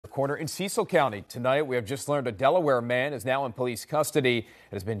corner in Cecil County. Tonight, we have just learned a Delaware man is now in police custody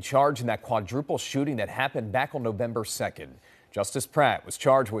and has been charged in that quadruple shooting that happened back on November 2nd. Justice Pratt was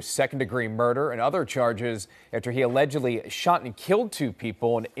charged with second-degree murder and other charges after he allegedly shot and killed 2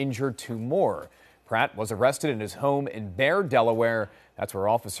 people and injured 2 more. Pratt was arrested in his home in Bear, Delaware. That's where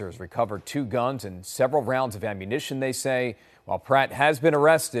officers recovered 2 guns and several rounds of ammunition, they say. While Pratt has been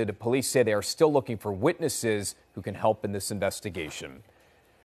arrested, police say they are still looking for witnesses who can help in this investigation.